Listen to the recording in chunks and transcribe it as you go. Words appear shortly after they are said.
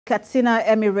Katsina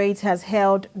Emirate has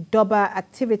held Durbar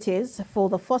activities for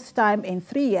the first time in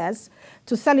 3 years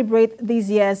to celebrate this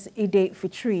year's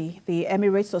Eid-el-Fitr. The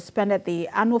Emirate suspended the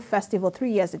annual festival 3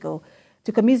 years ago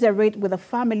to commiserate with the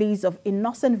families of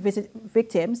innocent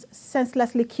victims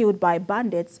senselessly killed by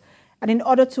bandits and in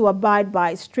order to abide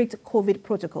by strict COVID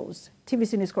protocols.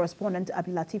 TVC News correspondent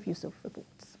Abdulatif Yusuf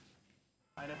reports.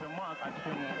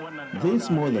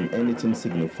 This more than anything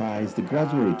signifies the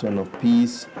gradual return of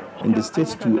peace in the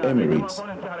state's two emirates.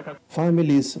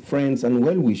 Families, friends and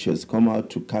well-wishers come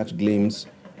out to catch glimpse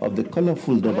of the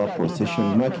colorful Durbur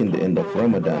procession marking the end of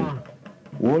Ramadan.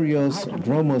 Warriors,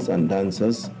 drummers and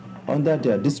dancers under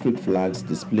their district flags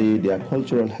display their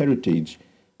cultural heritage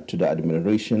to the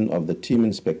admiration of the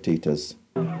teeming spectators.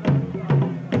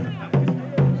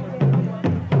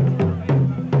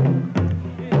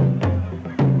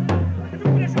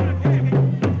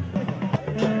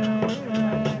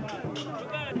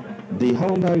 The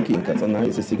Harambarik in Katsina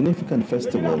is a significant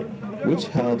festival which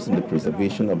helps in the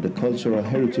preservation of the cultural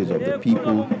heritage of the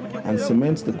people and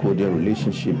cements the cordial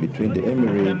relationship between the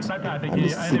Emirates and the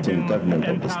sitting government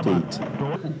of the state.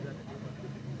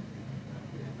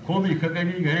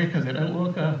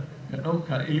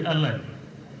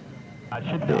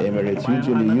 The Emirates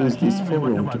usually use this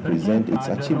forum to present its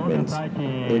achievements,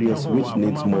 areas which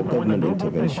needs more government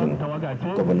intervention.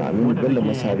 Governor Amin Bello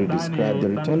Masari described the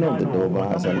return of the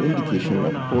Durbar as an indication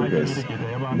of progress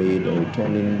made in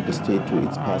returning the state to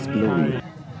its past glory.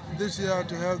 This year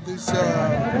to have this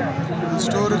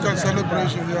historical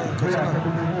celebration here in Katsina,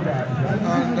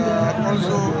 and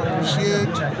also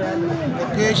appreciate the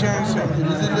patience and the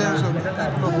resilience of the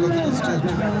people of Katsina State.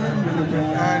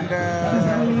 And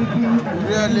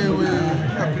really we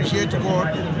appreciate God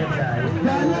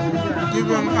for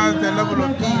giving us the level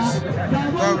of peace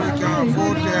that we can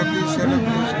afford to have this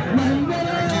celebration.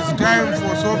 It is time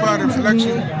for sober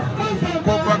reflection,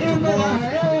 go back to God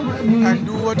and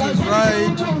do what is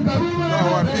right to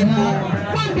our people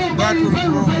that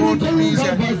will promote peace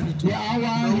and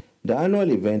unity. The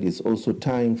annual event is also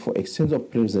time for exchange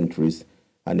of pleasantries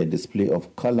and a display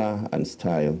of color and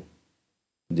style.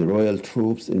 The royal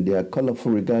troops in their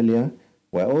colorful regalia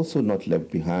were also not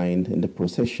left behind in the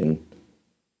procession.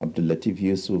 Abdulatif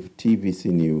Yusuf,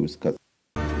 TVC News.